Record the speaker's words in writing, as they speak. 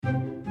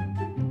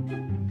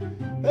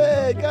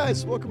Hey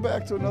guys, welcome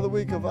back to another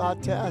week of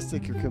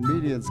Autastic, your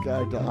comedian's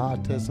guide to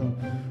autism.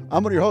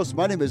 I'm one of your hosts.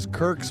 My name is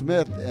Kirk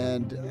Smith,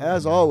 and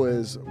as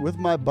always, with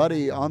my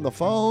buddy on the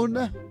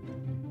phone,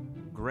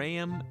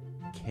 Graham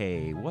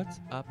K. What's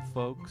up,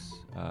 folks?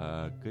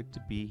 Good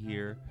to be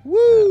here.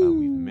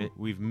 Woo!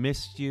 We've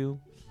missed you.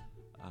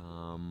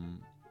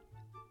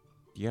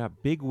 Yeah,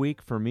 big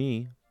week for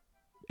me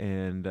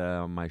and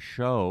my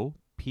show,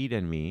 Pete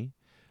and Me,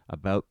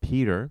 about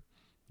Peter.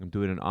 I'm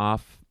doing an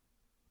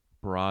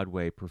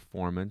off-Broadway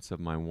performance of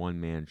my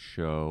one-man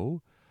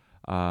show.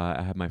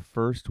 I had my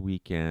first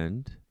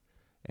weekend,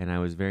 and I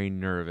was very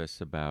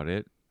nervous about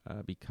it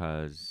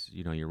because,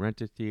 you rent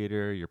a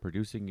theater, you're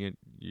producing it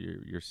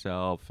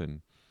yourself,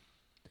 and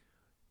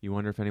you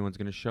wonder if anyone's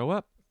going to show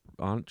up,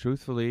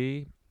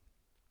 truthfully.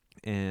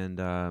 And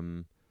I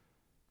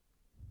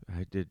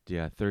did,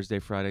 Thursday,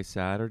 Friday,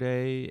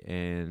 Saturday,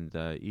 and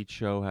each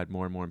show had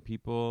more and more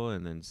people,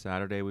 and then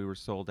Saturday we were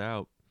sold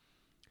out.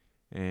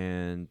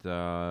 And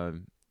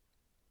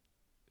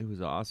it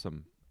was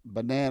awesome.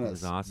 Bananas. It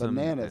was awesome.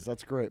 Bananas.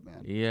 That's great,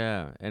 man.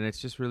 Yeah, and it's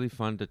just really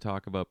fun to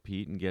talk about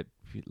Pete and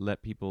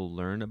let people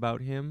learn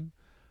about him.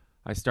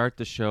 I start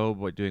the show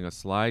by doing a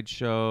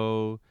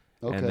slideshow,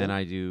 Okay. and then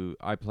I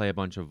play a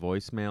bunch of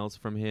voicemails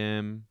from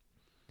him,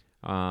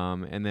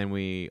 and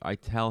then I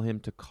tell him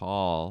to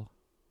call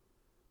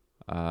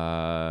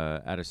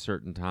at a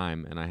certain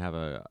time, and I have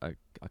a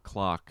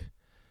clock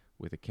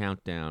with a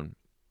countdown.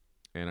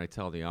 And I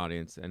tell the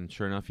audience, and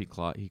sure enough, he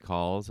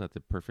calls at the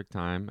perfect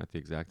time, at the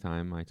exact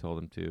time I told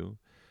him to,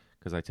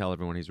 because I tell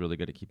everyone he's really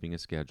good at keeping a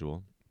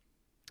schedule.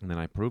 And then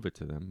I prove it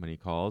to them when he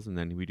calls, and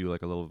then we do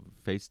like a little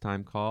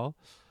FaceTime call.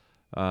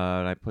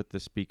 And I put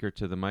the speaker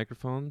to the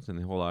microphones, and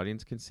the whole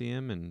audience can see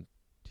him and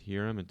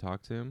hear him and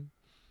talk to him.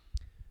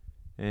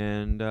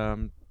 And,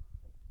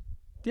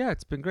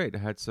 it's been great. I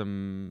had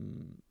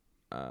some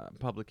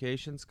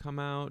publications come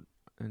out,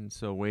 and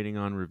so waiting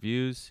on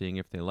reviews, seeing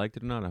if they liked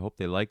it or not. I hope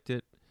they liked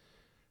it.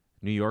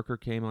 New Yorker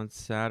came on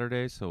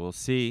Saturday, so we'll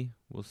see.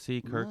 We'll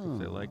see, Kirk, if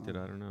they liked it.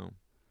 I don't know.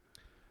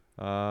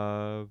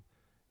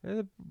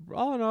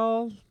 All in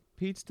all,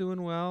 Pete's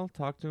doing well.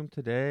 Talked to him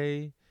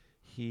today.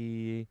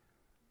 He,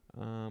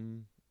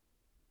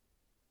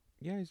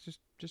 he's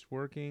just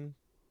working,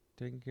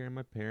 taking care of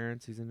my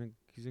parents. He's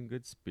in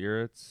good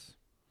spirits.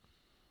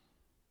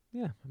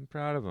 Yeah, I'm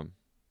proud of him.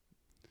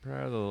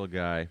 Proud of the little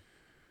guy.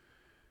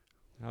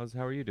 How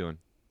are you doing?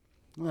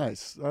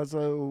 Nice. That's a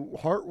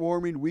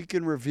heartwarming week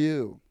in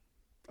review.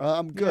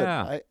 I'm good.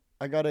 Yeah.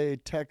 I got a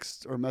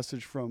text or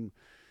message from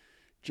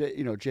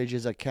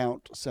JJ's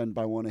account sent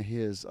by one of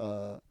his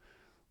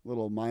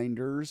little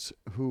minders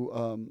who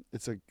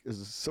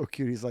is so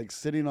cute. He's like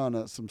sitting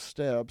on some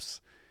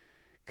steps,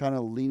 kind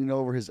of leaning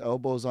over, his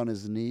elbows on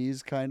his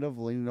knees, kind of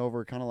leaning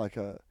over, kind of like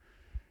I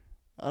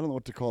don't know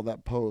what to call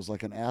that pose,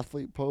 like an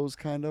athlete pose,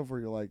 kind of, where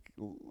you're like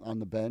on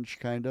the bench,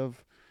 kind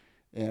of,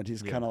 and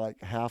he's kind of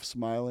like half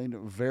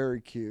smiling,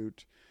 very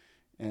cute.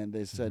 And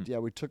they said,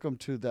 we took him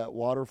to that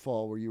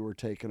waterfall where you were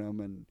taking him,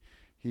 and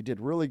he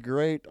did really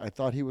great. I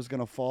thought he was going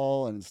to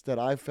fall, and instead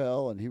I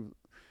fell, and he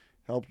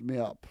helped me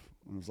up.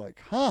 And I was like,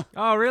 huh?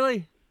 Oh,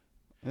 really?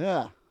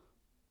 Yeah.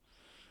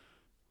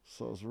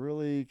 So it was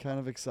really kind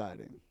of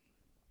exciting.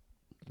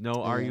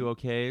 No, are you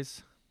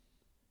okays?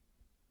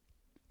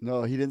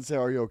 No, he didn't say,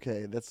 are you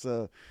okay? That's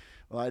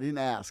I didn't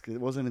ask.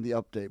 It wasn't in the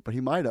update, but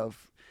he might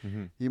have.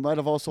 Mm-hmm. He might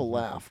have also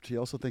laughed. He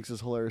also thinks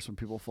it's hilarious when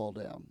people fall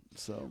down.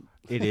 So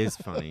it is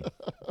funny.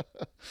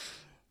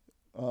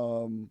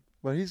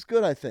 But he's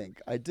good, I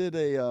think. I did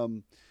I've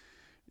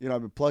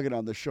been plugging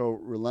on the show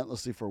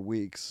relentlessly for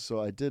weeks.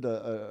 So I did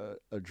a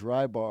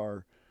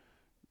drybar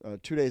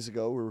 2 days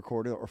ago. We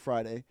recorded, or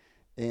Friday,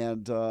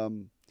 and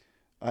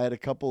I had a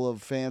couple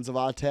of fans of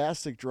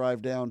Autastic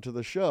drive down to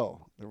the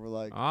show. They were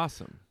like,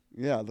 awesome.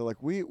 Yeah, they're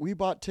like, we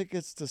bought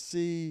tickets to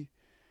see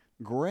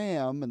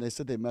Graham, and they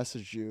said they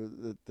messaged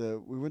you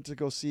that we went to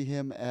go see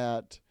him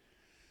at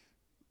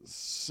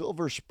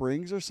Silver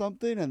Springs or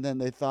something, and then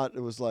they thought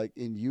it was like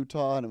in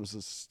Utah, and it was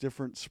a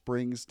different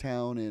Springs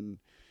town in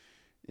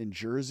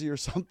Jersey or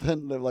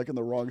something. They're like in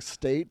the wrong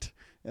state,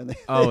 and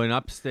in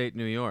upstate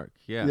New York.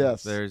 Yeah.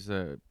 Yes. There's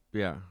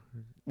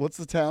What's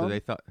the town? So they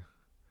thought,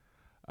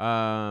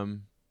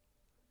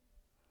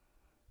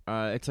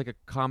 it's like a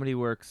Comedy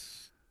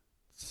Works.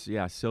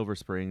 Yeah, Silver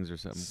Springs or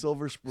something.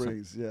 Silver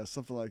Springs,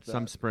 something like that.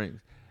 Some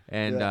springs.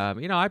 And,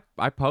 I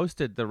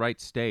posted the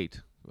right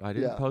state. I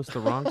didn't post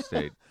the wrong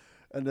state.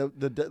 And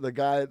the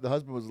guy, the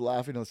husband was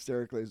laughing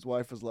hysterically. His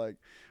wife was like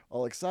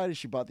all excited.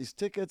 She bought these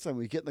tickets, and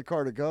we get in the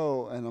car to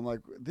go. And I'm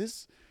like,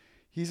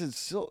 he's in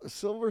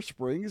Silver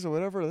Springs or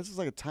whatever. This is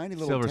like a tiny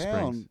little Silver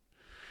town. Springs.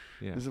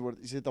 Yeah.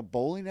 Is he at the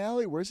bowling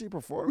alley? Where's he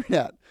performing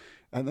at?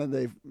 And then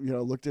they,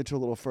 looked into a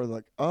little further,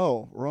 like,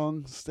 oh,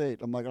 wrong state.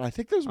 I'm like, I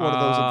think there's one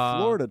of those in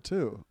Florida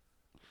too.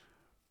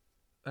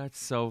 That's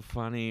so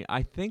funny.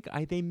 I think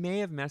they may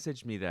have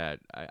messaged me that.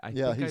 I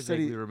think I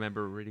vaguely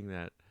remember reading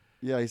that.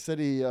 Yeah, he said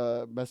he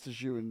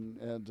messaged you,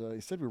 and he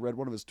said we read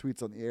one of his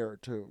tweets on the air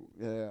too.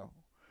 Yeah,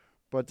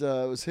 but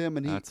it was him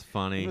and That's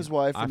funny. And his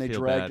wife, and they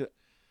dragged it.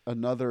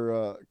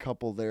 another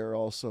couple there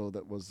also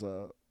that was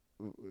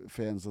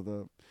fans of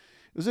the.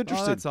 It was Oh,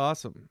 interesting. that's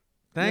awesome.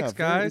 Yeah, Thanks,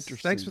 very guys.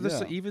 Thanks interesting. for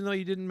this. Yeah. Even though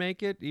you didn't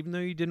make it, even though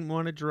you didn't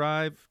want to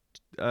drive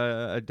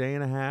a day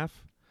and a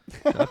half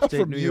to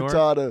upstate From New York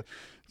Utah to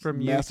from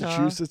Utah,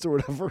 Massachusetts or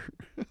whatever.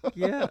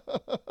 yeah.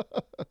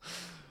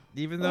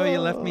 Even though you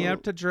left me Oh.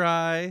 out to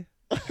dry,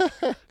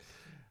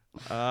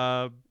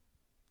 uh,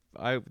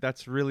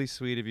 that's really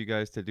sweet of you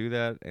guys to do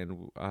that,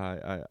 and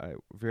I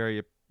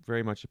very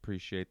much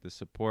appreciate the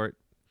support.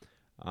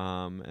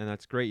 And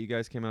that's great. You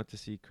guys came out to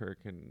see Kirk,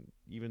 and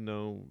even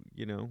though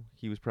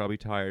he was probably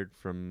tired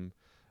from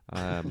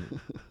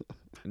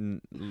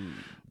n-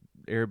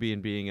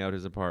 Airbnb out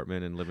his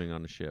apartment and living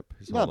on a ship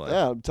his whole Not life.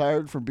 that. I'm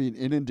tired from being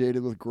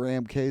inundated with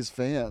Graham K's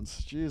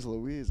fans. Jeez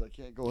Louise, I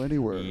can't go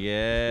anywhere.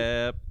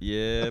 Yep.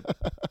 The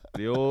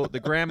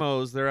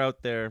Grammos, they're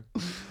out there.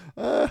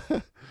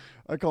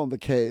 I call them the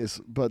K's,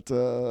 but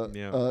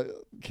Yeah.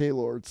 K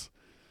Lords.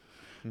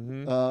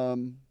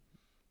 Mm-hmm.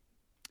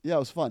 Yeah, it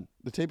was fun.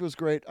 The tape was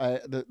great. A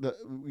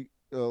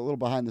little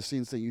behind the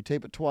scenes thing. You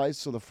tape it twice,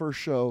 so the first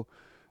show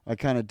I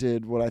kind of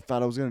did what I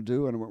thought I was going to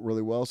do, and it went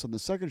really well. So in the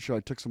second show, I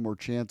took some more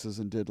chances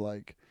and did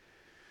like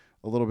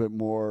a little bit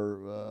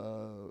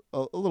more,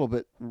 a little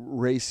bit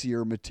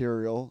racier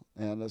material,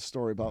 and a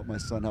story about my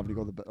son having to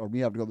go to or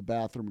me having to go to the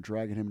bathroom and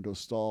dragging him into a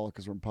stall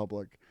because we're in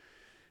public.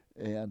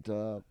 And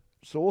so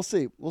we'll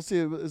see. We'll see.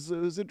 It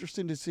was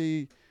interesting to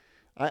see.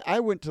 I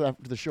went to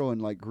the show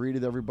and like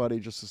greeted everybody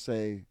just to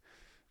say,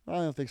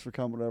 "Oh, thanks for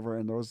coming, whatever."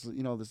 And there was,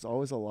 there's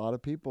always a lot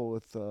of people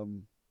with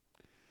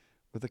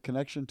a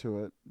connection to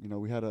it.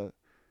 I had a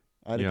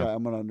Yeah. guy.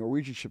 I'm on a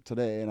Norwegian ship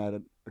today, and I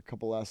had a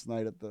couple last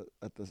night at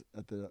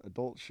the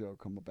adult show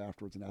come up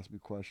afterwards and ask me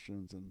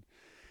questions. And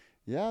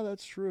yeah,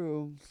 that's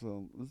true.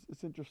 So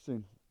it's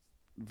interesting,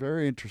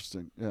 very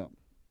interesting. Yeah.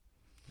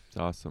 It's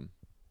awesome.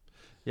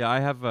 Yeah,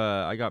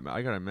 I got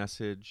a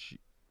message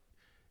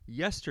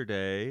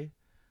yesterday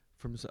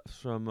from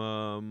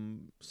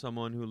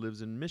someone who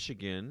lives in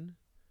Michigan,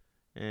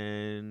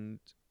 and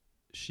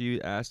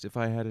she asked if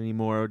I had any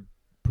more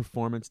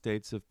performance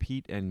dates of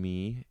Pete and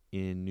me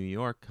in New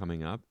York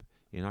coming up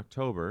in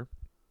October,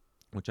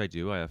 which I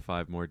do. I have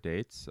 5 more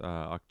dates,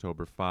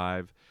 October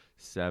 5,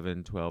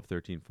 7, 12,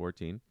 13,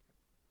 14.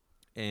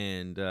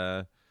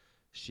 And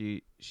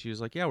she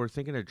was like, "Yeah, we're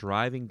thinking of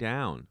driving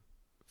down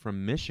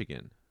from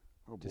Michigan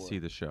Oh to boy, see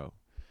the show."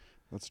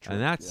 that's true.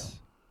 And Yeah.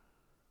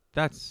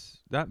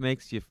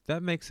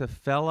 that makes a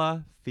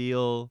fella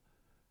feel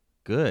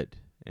good.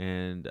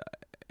 And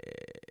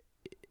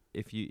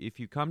if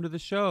you come to the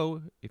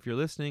show, if you're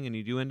listening and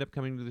you do end up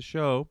coming to the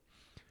show,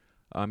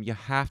 you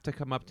have to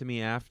come up to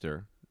me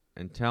after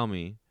and tell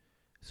me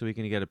so we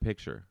can get a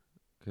picture,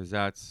 because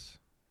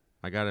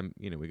we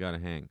gotta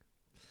hang.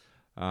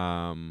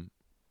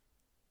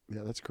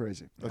 Yeah, that's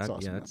crazy. That's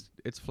awesome. Yeah, Man.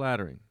 it's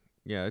flattering.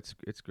 Yeah,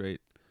 it's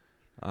great.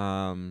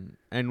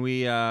 And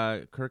we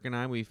Kirk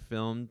and we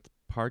filmed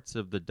parts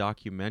of the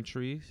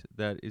documentary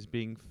that is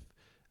being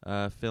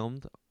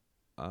filmed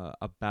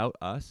about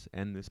us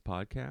and this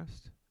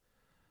podcast.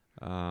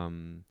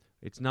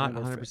 It's not And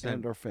 100%.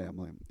 and our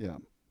family. Yeah.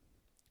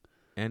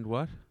 And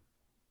what?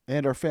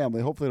 And our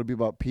family. Hopefully, it'll be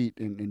about Pete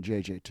and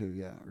JJ too.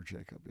 Yeah, or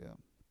Jacob. Yeah.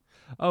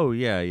 Oh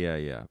yeah.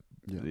 Yeah.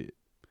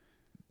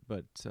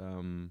 But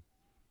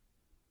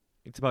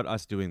it's about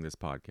us doing this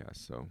podcast,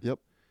 so Yep.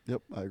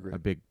 I agree. a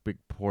big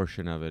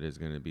portion of it is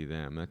going to be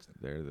them.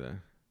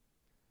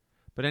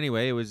 But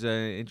anyway, it was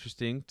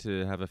interesting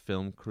to have a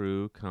film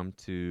crew come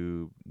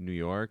to New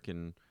York,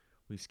 and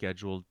we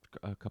scheduled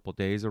a couple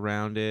days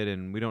around it,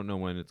 and we don't know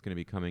when it's going to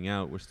be coming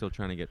out. We're still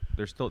trying to get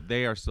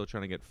they are still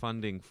trying to get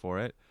funding for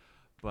it.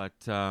 But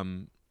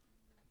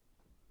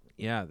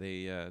yeah,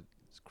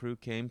 this crew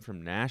came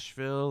from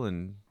Nashville,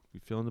 and we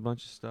filmed a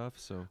bunch of stuff.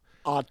 So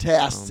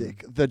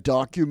Autastic, the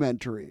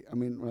documentary. I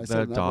mean, when I the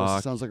said that, doc-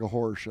 it sounds like a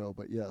horror show,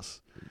 but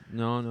yes.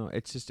 no,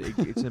 it's just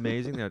it's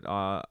amazing that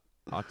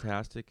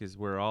Autastic is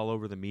we're all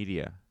over the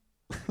media.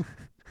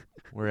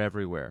 We're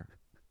everywhere.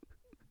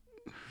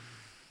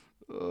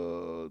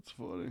 Oh, it's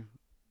funny.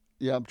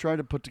 Yeah, I'm trying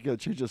to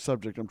change the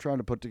subject. I'm trying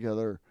to put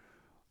together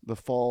the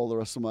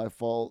rest of my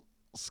fall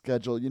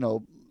schedule.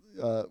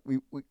 We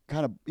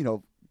kind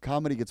of,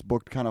 comedy gets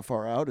booked kind of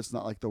far out. It's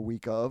not like the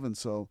week of. And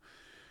so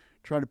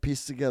trying to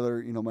piece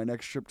together, my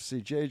next trip to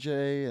see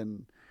JJ.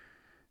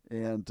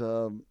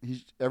 And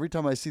he's, every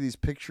time I see these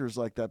pictures,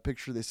 like that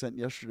picture they sent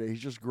yesterday, he's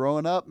just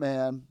growing up,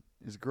 man.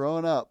 He's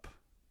growing up.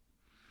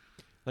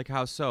 Like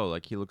how so?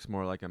 Like he looks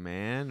more like a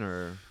man,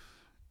 or?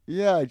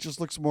 Yeah, it just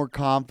looks more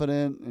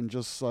confident and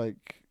just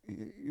like,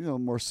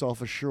 more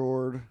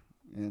self-assured.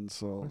 And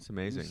so That's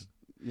amazing.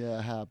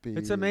 Yeah, happy.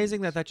 It's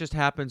amazing that just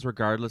happens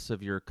regardless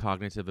of your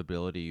cognitive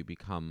ability. You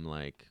become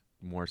like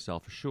more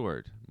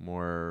self-assured,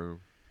 more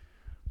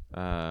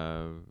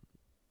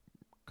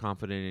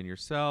confident in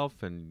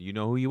yourself, and you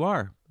know who you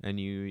are. And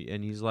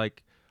he's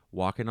like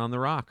walking on the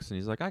rocks, and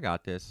he's like, "I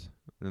got this."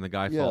 And then the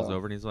guy falls Yeah.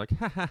 over, and he's like,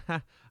 "Ha ha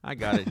ha! I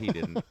got it. He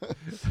didn't."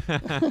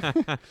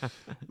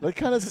 That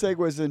kind of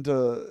segues into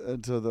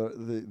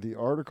the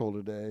article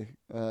today.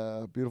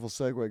 Beautiful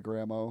segue,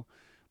 Gramo.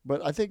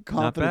 But I think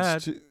Not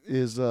confidence bad.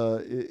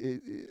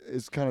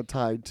 is kind of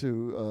tied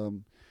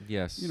to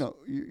Yes.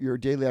 your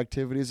daily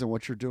activities and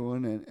what you're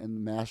doing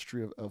and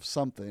mastery of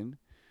something.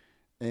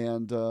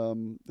 And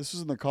this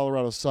was in the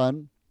Colorado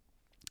Sun.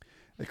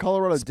 A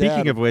Colorado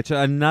Speaking dad. of which, Go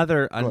ahead.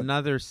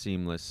 another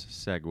seamless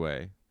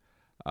segue.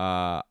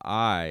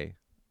 I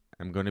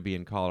am going to be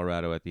in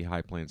Colorado at the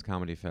High Plains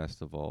Comedy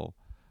Festival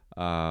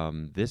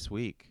this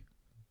week.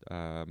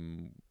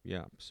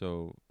 Yeah,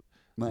 so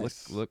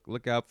Nice.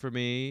 look out for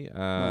me.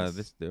 Nice.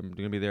 This I'm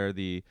going to be there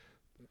the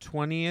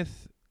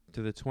 20th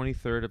to the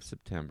 23rd of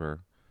September,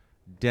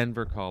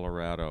 Denver,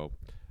 Colorado.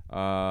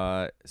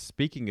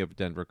 Speaking of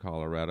Denver,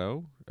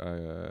 Colorado,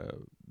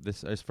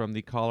 this is from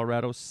the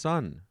Colorado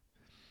Sun.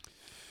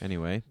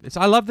 Anyway,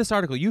 I love this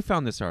article. You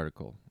found this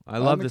article. I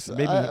love this. I'm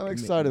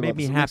excited Made about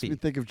me this. It makes me happy.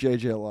 think of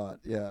JJ a lot.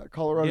 Yeah.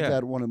 Colorado Yeah.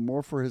 dad wanted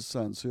more for his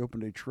son, so he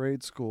opened a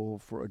trade school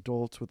for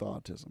adults with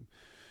autism.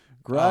 Oh,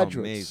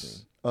 Graduates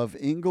amazing. of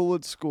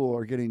Inglewood School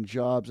are getting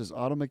jobs as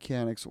auto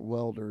mechanics,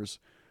 welders,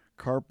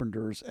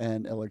 carpenters,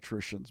 and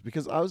electricians.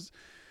 Because I was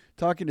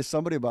talking to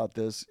somebody about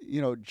this,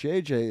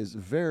 JJ is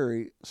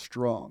very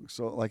strong.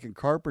 So, like in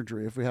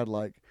carpentry, if we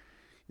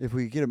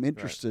get him Right.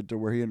 interested to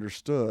where he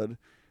understood,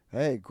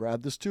 hey,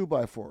 grab this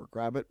 2x4,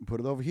 grab it and put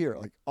it over here.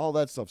 Like all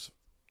that stuff's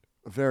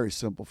very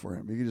simple for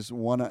him. You can just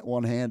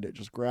one hand it,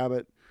 just grab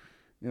it,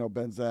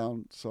 bends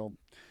down. So,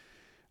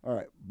 all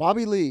right,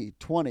 Bobby Lee,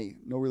 20,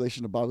 no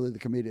relation to Bobby Lee the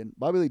comedian.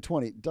 Bobby Lee,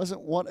 20,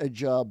 doesn't want a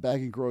job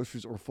bagging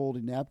groceries or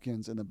folding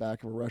napkins in the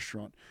back of a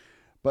restaurant,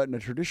 but in a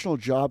traditional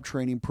job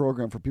training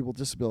program for people with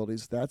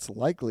disabilities, that's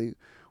likely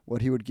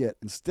what he would get.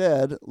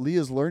 Instead, Lee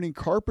is learning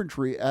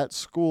carpentry at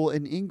school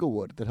in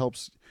Inglewood that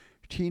helps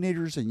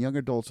teenagers and young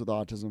adults with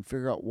autism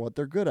figure out what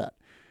they're good at: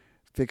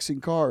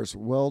 fixing cars,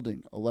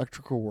 welding,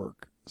 electrical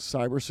work,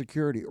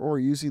 cybersecurity, or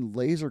using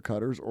laser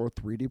cutters or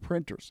 3D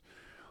printers.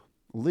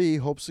 Lee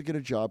hopes to get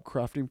a job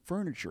crafting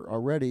furniture.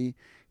 Already,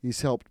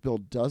 he's helped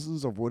build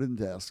dozens of wooden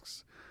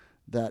desks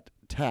that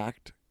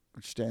TACT,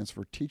 which stands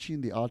for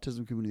Teaching the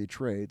Autism Community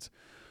Trades,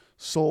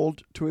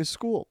 sold to a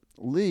school.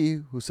 Lee,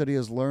 who said he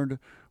has learned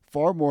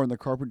far more in the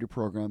carpentry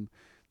program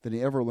than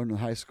he ever learned in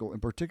high school, in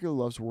particular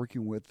loves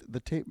working with the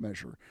tape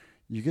measure.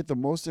 You get the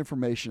most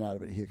information out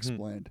of it, he Hmm.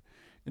 explained.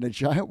 In a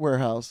giant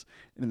warehouse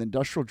in an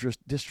industrial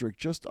district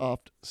just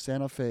off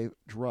Santa Fe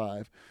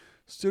Drive,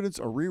 students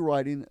are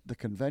rewriting the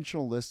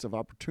conventional list of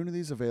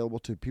opportunities available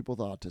to people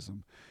with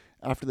autism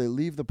after they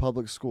leave the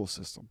public school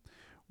system.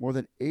 More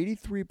than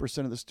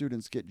 83% of the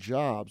students get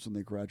jobs when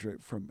they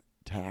graduate from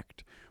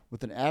TACT,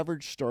 with an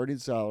average starting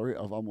salary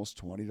of almost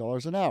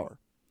 $20 an hour.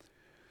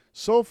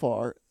 So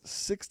far,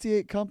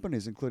 68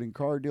 companies, including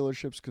car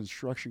dealerships,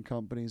 construction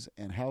companies,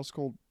 and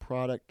household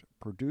product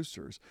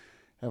producers,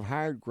 have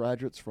hired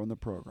graduates from the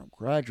program.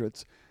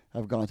 Graduates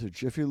have gone to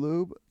Jiffy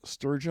Lube,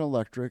 Sturgeon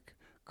Electric,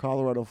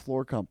 Colorado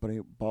Floor Company,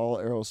 Ball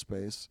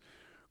Aerospace,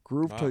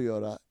 Groove Wow.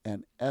 Toyota,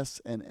 and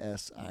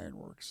S&S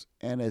Ironworks.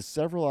 And as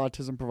several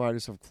autism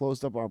providers have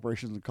closed up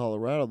operations in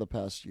Colorado the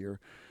past year,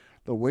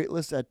 the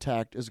waitlist at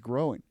TACT is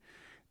growing.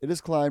 It has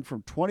climbed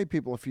from 20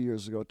 people a few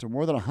years ago to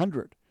more than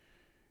 100.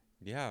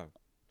 Yeah.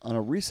 On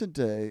a recent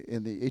day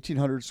in the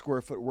 1,800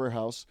 square foot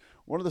warehouse,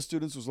 one of the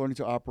students was learning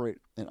to operate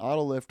an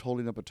auto lift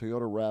holding up a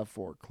Toyota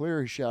RAV4.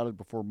 Clear, he shouted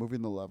before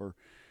moving the lever.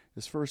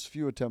 His first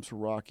few attempts were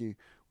rocky,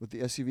 with the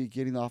SUV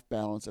getting off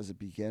balance as it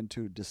began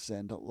to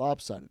descend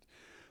lopsided.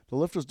 The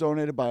lift was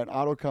donated by an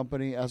auto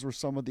company, as were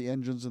some of the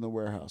engines in the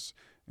warehouse,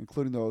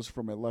 including those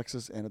from a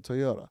Lexus and a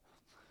Toyota.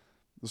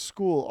 The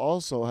school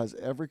also has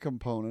every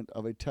component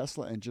of a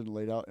Tesla engine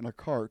laid out in a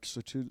cart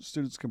so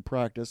students can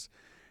practice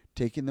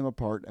taking them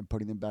apart and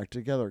putting them back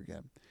together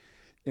again.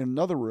 In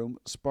another room,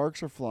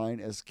 sparks are flying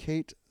as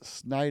Kate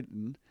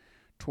Sniden,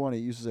 20,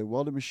 uses a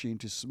welding machine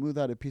to smooth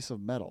out a piece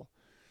of metal.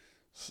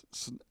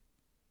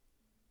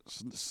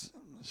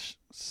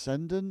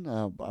 Senden,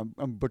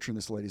 I'm butchering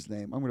this lady's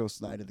name. I'm going to go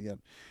Sniden again.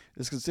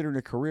 Is considering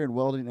a career in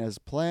welding and has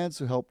plans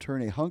to help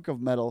turn a hunk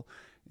of metal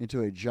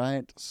into a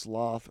giant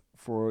sloth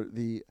for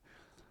the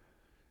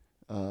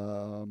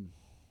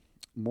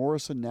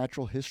Morrison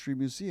Natural History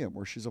Museum,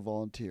 where she's a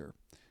volunteer.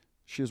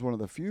 She is one of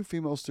the few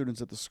female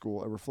students at the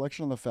school, a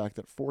reflection on the fact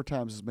that 4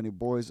 times as many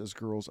boys as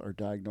girls are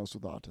diagnosed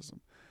with autism.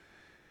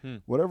 Hmm.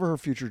 Whatever her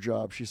future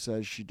job, she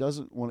says she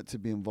doesn't want it to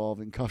be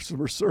involved in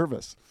customer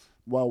service.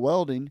 While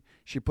welding,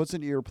 she puts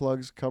in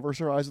earplugs, covers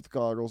her eyes with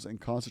goggles, and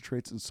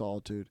concentrates in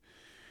solitude.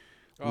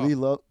 Oh,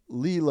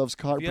 Lee loves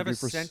if you have carpentry a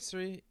for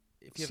sensory,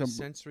 if you have a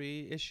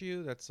sensory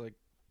issue, that's like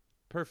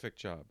perfect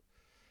job.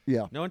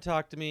 yeah. No one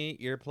talk to me.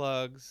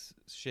 Earplugs,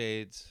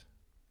 shades,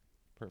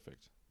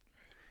 perfect.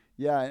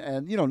 Yeah,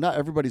 and not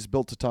everybody's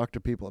built to talk to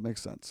people. It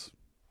makes sense.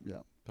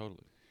 Yeah.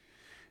 Totally.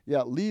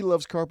 Yeah, Lee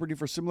loves carpentry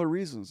for similar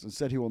reasons and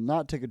said he will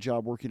not take a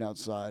job working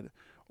outside,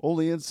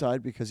 only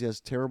inside because he has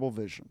terrible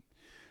vision.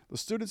 The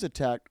students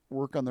attacked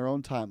work on their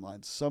own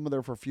timelines. Some are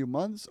there for a few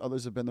months,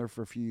 others have been there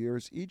for a few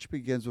years. Each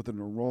begins with an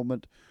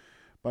enrollment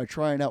by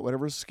trying out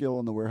whatever skill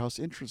in the warehouse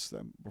interests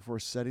them before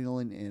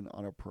settling in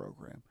on a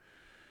program.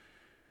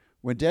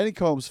 When Danny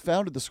Combs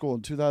founded the school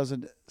in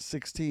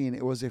 2016,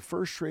 it was a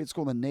first trade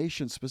school in the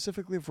nation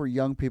specifically for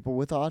young people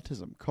with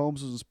autism.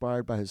 Combs was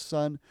inspired by his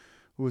son,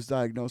 who was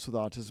diagnosed with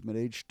autism at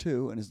age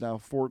 2 and is now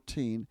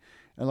 14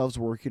 and loves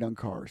working on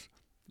cars.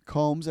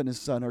 Combs and his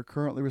son are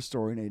currently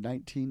restoring a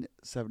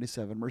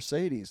 1977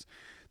 Mercedes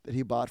that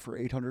he bought for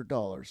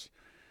 $800.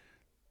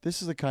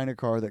 This is the kind of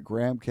car that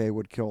Graham K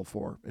would kill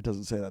for. It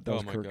doesn't say that. That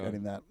was my Kirk God.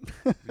 adding that.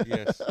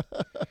 Yes.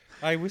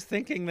 I was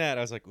thinking that.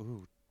 I was like,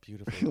 ooh,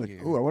 beautiful Like,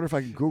 gear. ooh, I wonder if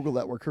I can Google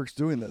that where Kirk's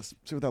doing this.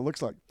 See what that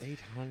looks like.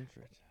 800.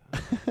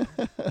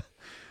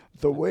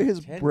 The way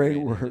his 10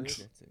 brain grand into works.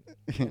 it,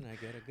 then I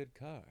get a good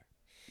car.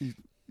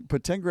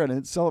 Put 10 grand in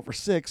it, sell it for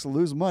 6,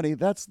 lose money.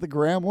 That's the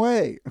Graham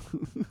way.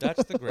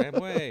 That's the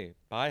Graham way.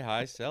 Buy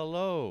high, sell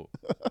low.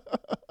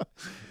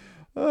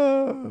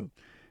 The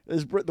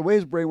way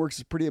his brain works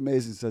is pretty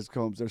amazing, says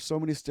Combs. There's so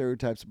many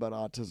stereotypes about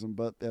autism,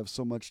 but they have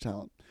so much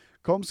talent.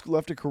 Combs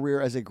left a career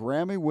as a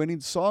Grammy-winning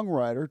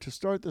songwriter to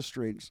start this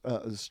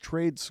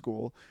trade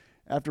school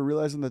after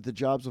realizing that the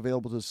jobs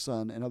available to his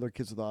son and other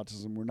kids with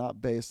autism were not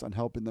based on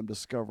helping them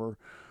discover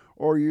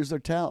or use their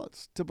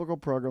talents. Typical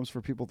programs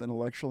for people with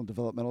intellectual and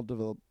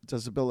developmental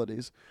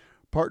disabilities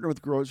partner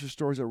with grocery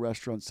stores or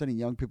restaurants, sending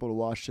young people to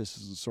wash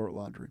dishes and sort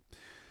laundry.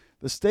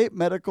 The state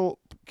medical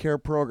care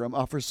program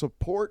offers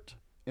support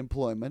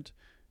employment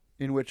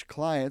in which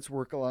clients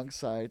work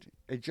alongside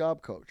a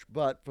job coach.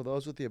 But for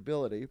those with the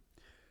ability,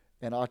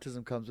 and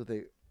autism comes with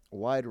a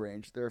wide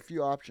range, there are a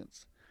few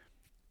options,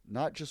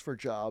 not just for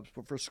jobs,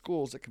 but for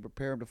schools that can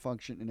prepare them to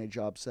function in a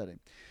job setting.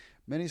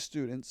 Many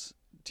students,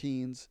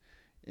 teens,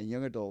 and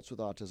young adults with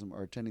autism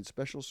are attending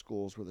special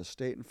schools where the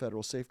state and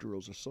federal safety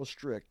rules are so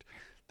strict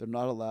they're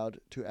not allowed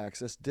to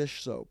access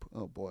dish soap.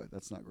 Oh boy,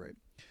 that's not great.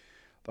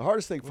 The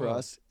hardest thing for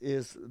us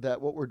is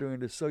that what we're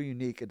doing is so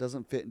unique it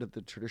doesn't fit into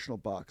the traditional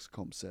box,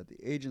 Combs said.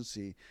 The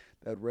agency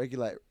that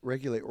would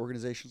regulate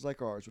organizations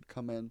like ours would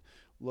come in,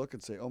 look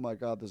and say, oh my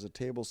God, there's a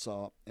table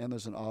saw and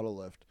there's an auto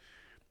lift.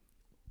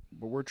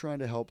 But we're trying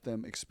to help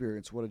them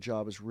experience what a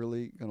job is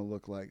really going to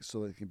look like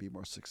so they can be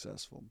more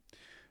successful.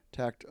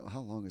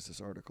 How long is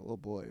this article? Oh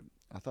boy,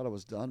 I thought I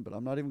was done, but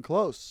I'm not even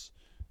close.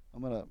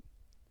 I'm going to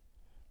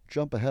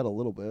jump ahead a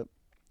little bit.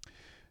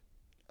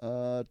 They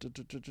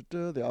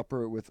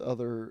operate with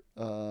other.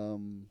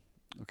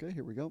 Okay,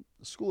 here we go.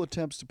 The school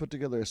attempts to put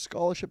together a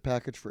scholarship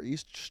package for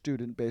each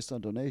student based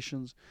on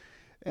donations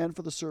and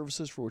for the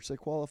services for which they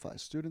qualify.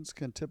 Students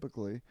can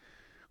typically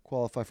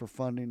qualify for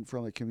funding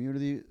from a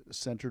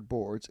community-centered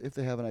boards if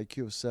they have an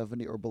IQ of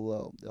 70 or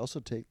below. They also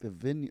take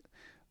the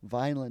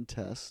Vineland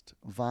test,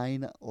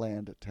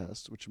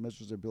 which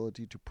measures their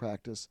ability to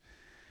practice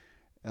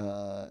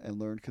and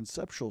learn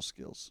conceptual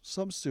skills.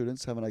 Some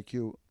students have an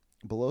IQ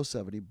below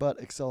 70, but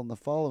excel in the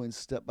following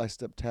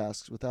step-by-step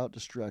tasks without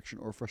distraction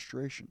or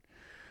frustration.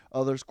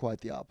 Others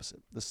quite the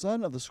opposite. The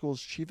son of the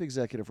school's chief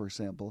executive, for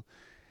example,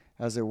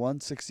 has a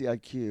 160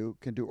 IQ,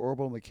 can do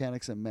orbital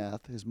mechanics and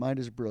math. His mind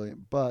is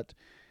brilliant, but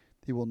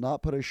he will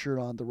not put his shirt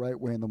on the right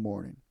way in the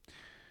morning.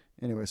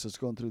 Anyway, so it's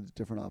going through the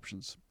different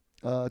options.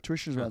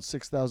 Tuition is around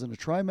 $6,000 a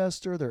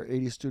trimester. There are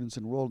 80 students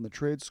enrolled in the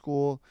trade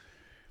school.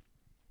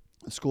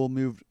 The school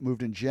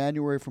moved in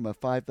January from a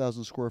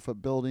 5,000 square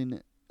foot building,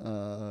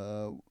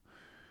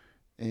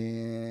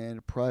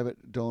 and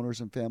private donors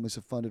and families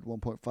have funded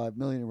 $1.5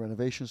 million in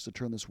renovations to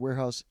turn this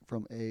warehouse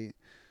from a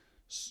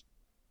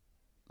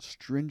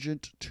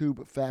stringent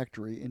tube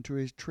factory into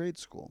a trade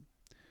school.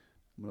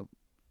 I'm going to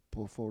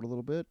pull forward a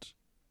little bit.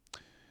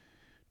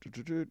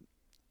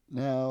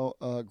 Now,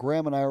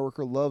 Graham, an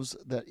ironworker, loves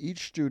that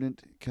each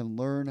student can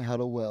learn how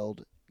to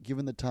weld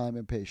given the time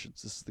and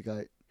patience. This is the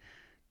guy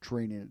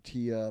training it.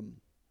 He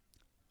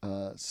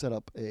set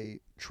up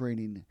a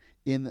training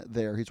in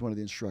there. He's one of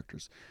the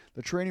instructors.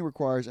 The training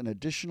requires an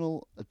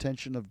additional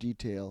attention of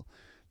detail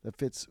that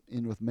fits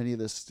in with many of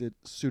the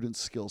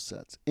students' skill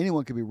sets.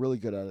 Anyone can be really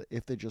good at it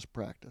if they just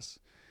practice.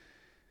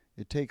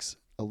 It takes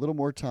a little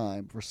more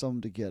time for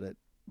some to get it,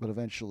 but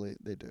eventually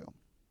they do.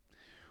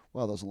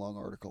 Wow, that was a long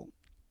article.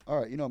 All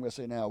right, you know what I'm going to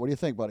say now. What do you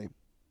think, buddy?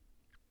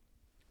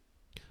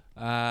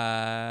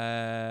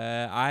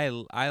 I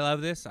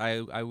love this.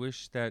 I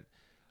wish that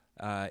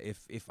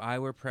if I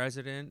were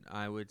president,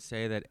 I would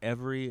say that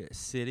every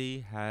city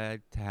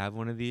had to have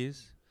one of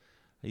these.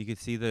 You could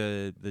see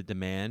the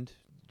demand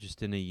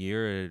just in a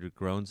year. It had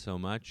grown so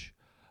much,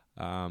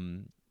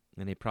 and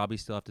they probably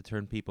still have to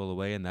turn people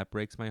away, and that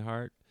breaks my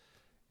heart.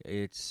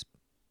 It's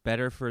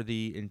better for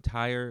the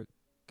entire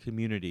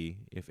community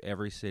if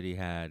every city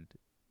had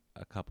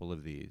a couple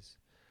of these.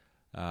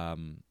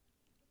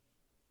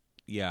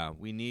 Yeah,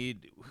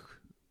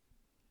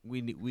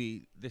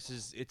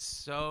 it's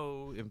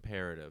so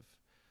imperative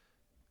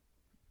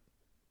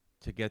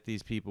to get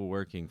these people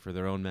working for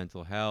their own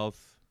mental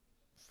health,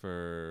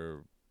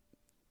 for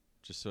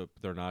just so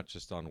they're not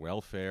just on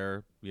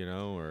welfare,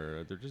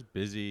 or they're just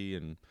busy,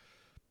 and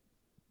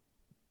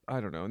I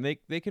don't know, and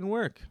they can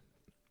work.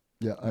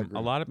 Yeah, I agree.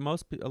 A lot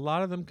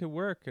of them can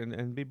work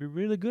and be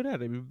really good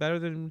at it. Be better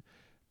than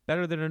a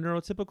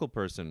neurotypical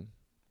person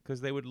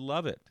because they would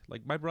love it.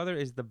 Like my brother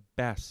is the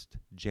best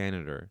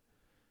janitor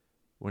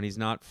when he's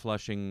not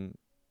flushing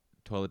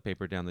toilet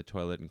paper down the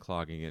toilet and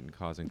clogging it and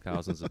causing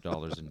thousands of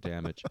dollars in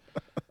damage.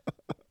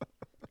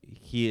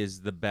 He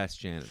is the best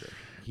janitor.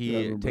 Yeah,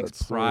 I He remember takes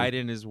that story. pride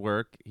in his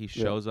work. He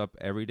shows up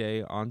every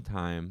day on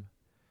time.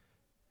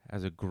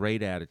 Has a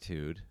great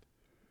attitude.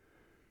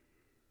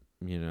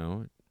 You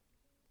know.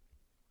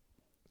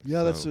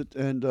 Yeah, that's it.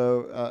 And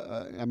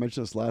I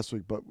mentioned this last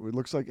week, but it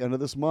looks like end of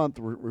this month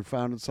we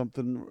found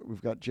something.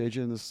 We've got JJ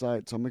in the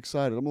site, so I'm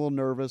excited. I'm a little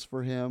nervous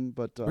for him,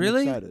 but I'm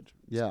Really? excited.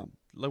 Yeah.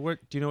 Like,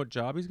 do you know what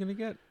job he's gonna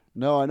get?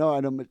 No, I know.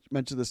 I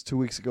mentioned this 2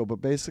 weeks ago, but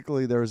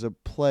basically there's a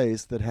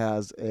place that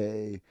has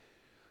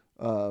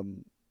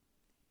um,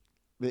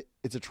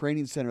 it's a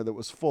training center that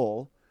was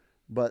full,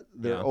 but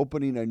they're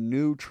opening a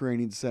new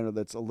training center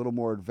that's a little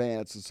more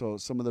advanced. And so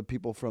some of the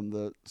people from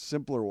the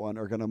simpler one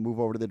are going to move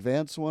over to the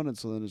advanced one. And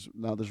so then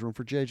there's room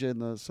for JJ in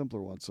the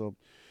simpler one. So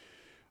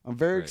I'm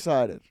very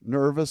excited,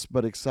 nervous,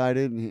 but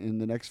excited. And in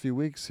the next few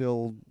weeks,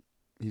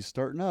 he's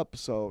starting up.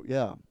 So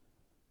yeah,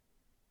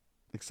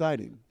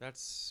 exciting.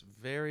 That's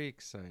very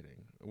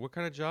exciting. What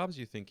kind of jobs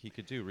do you think he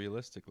could do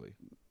realistically?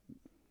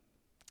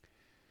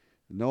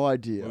 No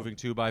idea. Moving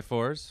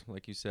 2x4s,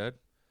 like you said.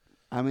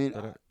 I mean,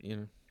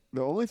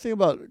 the only thing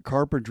about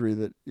carpentry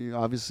that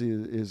obviously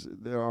is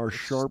there are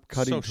sharp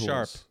cutting tools.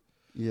 Sharp.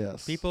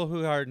 Yes. People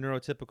who are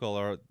neurotypical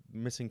are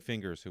missing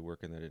fingers who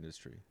work in that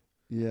industry.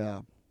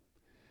 Yeah.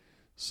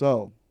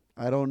 So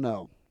I don't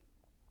know.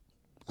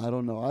 I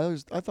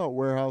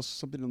thought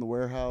something in the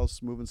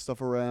warehouse, moving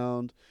stuff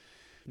around.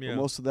 Yeah. But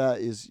most of that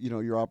is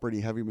you're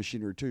operating heavy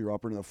machinery too. You're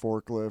operating a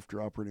forklift.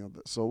 You're operating on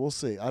so we'll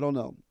see. I don't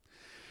know.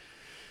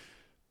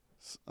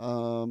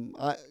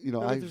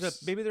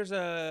 Maybe there's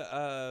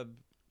a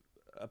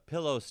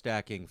pillow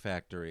stacking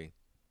factory.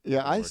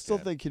 Yeah, I still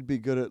think he'd be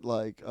good at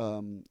like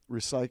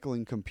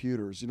recycling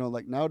computers.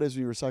 Like nowadays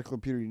when you recycle a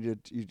computer, you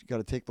got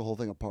to take the whole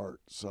thing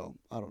apart. So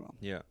I don't know.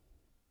 Yeah,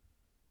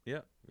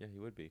 he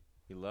would be.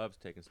 He loves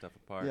taking stuff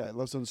apart. Yeah, he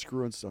loves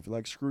unscrewing stuff. He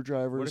likes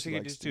screwdrivers. What if he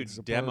could just do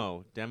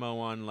demo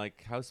on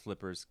like house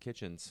flippers,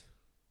 kitchens?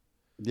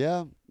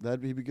 Yeah,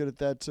 he'd be good at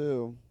that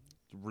too.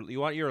 You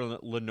want your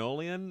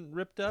linoleum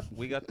ripped up?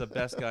 We got the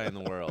best guy in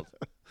the world.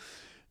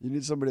 You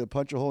need somebody to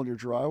punch a hole in your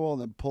drywall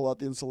and then pull out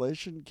the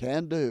insulation?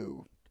 Can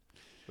do.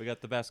 We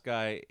got the best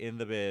guy in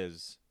the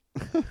biz.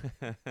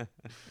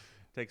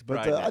 Takes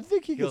But pride. I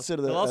think he could sit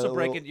at He'll also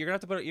break it. You're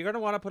gonna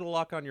want to put a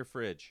lock on your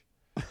fridge.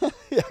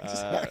 Yeah,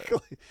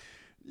 exactly.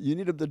 You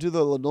need him to do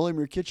the linoleum in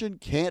your kitchen?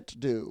 Can't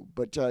do.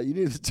 But you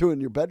need to do it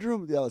in your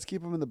bedroom? Yeah, let's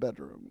keep him in the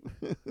bedroom.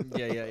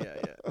 Yeah.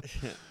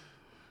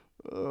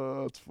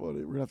 That's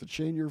funny. We're going to have to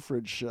chain your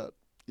fridge shut.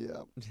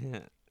 Yeah.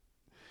 Yeah.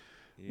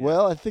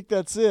 Well, I think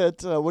that's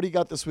it. What do you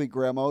got this week,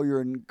 Grandma?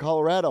 You're in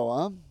Colorado,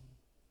 huh?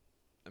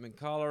 I'm in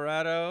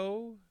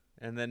Colorado,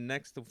 and then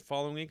the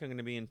following week, I'm going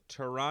to be in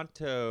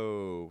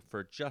Toronto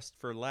for Just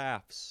for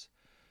Laughs.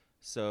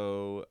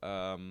 So,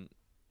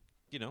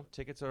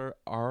 tickets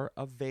are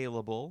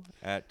available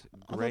at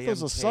I thought that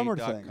was a summer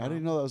thing. I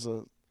didn't know that was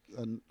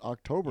an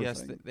October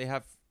thing.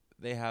 Yes,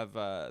 they have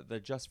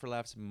the Just for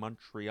Laughs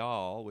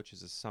Montreal, which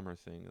is a summer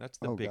thing. That's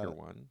the bigger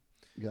one.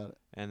 Got it.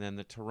 And then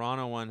the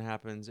Toronto one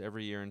happens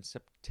every year in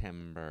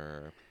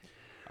September.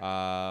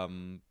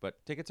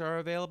 But tickets are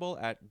available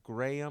at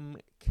grahamk.com.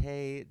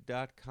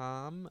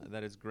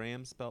 That is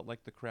Graham spelt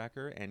like the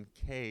cracker and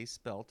K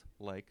spelt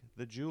like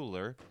the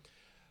jeweler.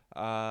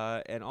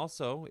 And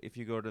also, if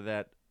you go to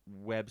that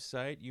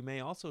website, you may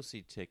also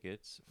see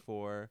tickets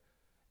for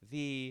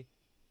the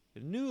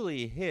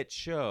newly hit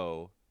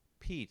show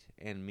Pete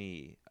and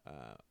Me,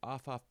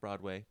 off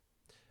Broadway,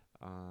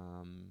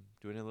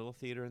 doing a little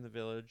theater in the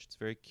Village. It's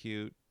very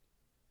cute,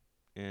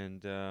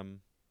 and I'm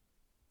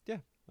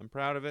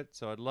proud of it.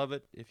 So I'd love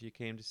it if you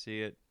came to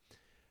see it.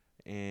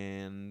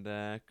 And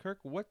Kirk,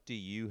 what do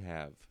you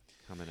have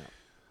coming up?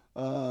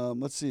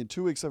 Let's see. In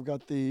 2 weeks, I've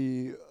got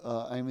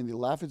I'm in the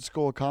Laughing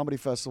Skull Comedy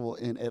Festival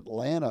in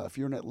Atlanta. If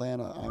you're in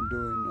Atlanta, I'm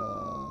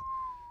doing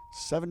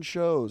 7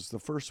 shows. The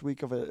first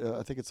week of it,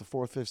 I think it's the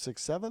 4th, 5th,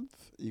 6th, 7th.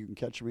 You can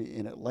catch me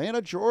in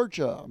Atlanta,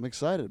 Georgia. I'm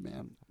excited,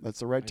 man.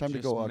 That's the right time to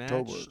go,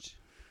 October.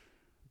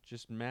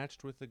 Just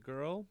matched with a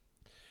girl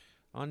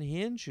on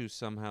Hinge who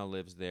somehow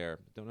lives there.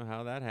 Don't know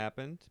how that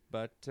happened,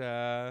 but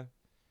I'll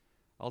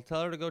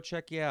tell her to go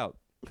check you out.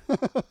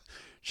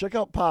 Check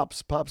out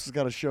Pops. Pops has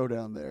got a show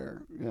down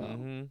there. Yeah,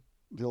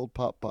 The old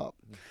Pop.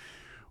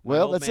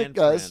 Well, that's it,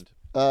 guys.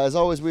 As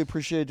always, we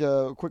appreciate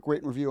a quick rate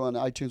and review on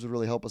iTunes would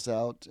really help us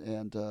out.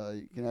 And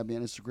you can have me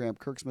on Instagram,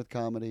 Kirk Smith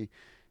Comedy,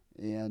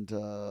 and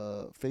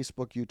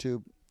Facebook,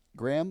 YouTube.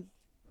 Graham?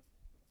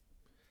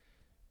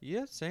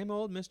 Yeah, same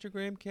old Mr.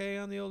 Graham K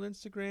on the old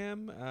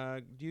Instagram,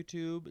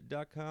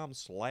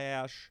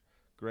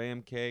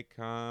 youtube.com/Graham K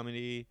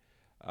Comedy.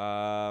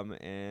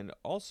 And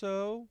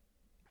also,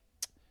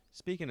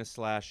 speaking of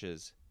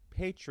slashes,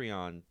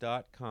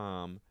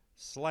 patreon.com/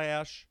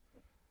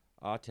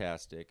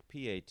 Autastic,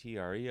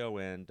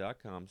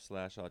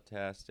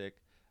 patreon.com/autastic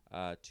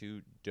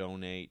to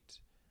donate.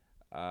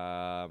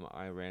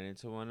 I ran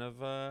into one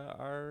of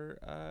our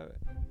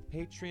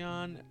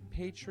Patreon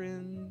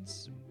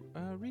patrons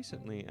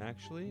recently,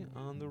 actually,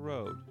 on the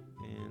road.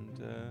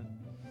 And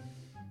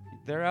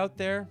they're out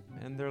there,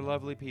 and they're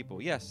lovely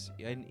people. Yes,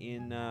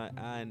 in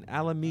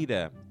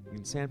Alameda,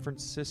 in San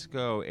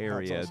Francisco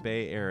area, awesome.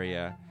 Bay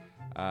Area,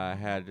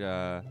 had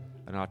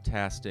an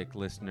autastic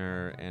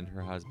listener and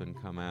her husband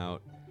come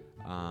out.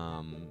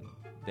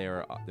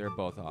 They're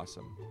both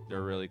awesome.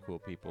 They're really cool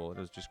people. It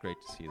was just great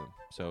to see them.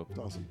 So, It's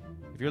awesome.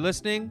 if you're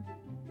listening,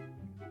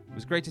 it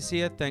was great to see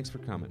you. Thanks for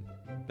coming.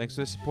 Thanks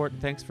for the support.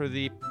 Thanks for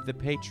the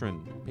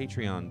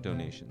Patreon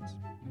donations.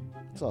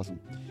 It's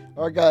awesome.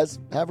 All right, guys.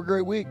 Have a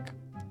great week.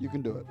 You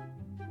can do it.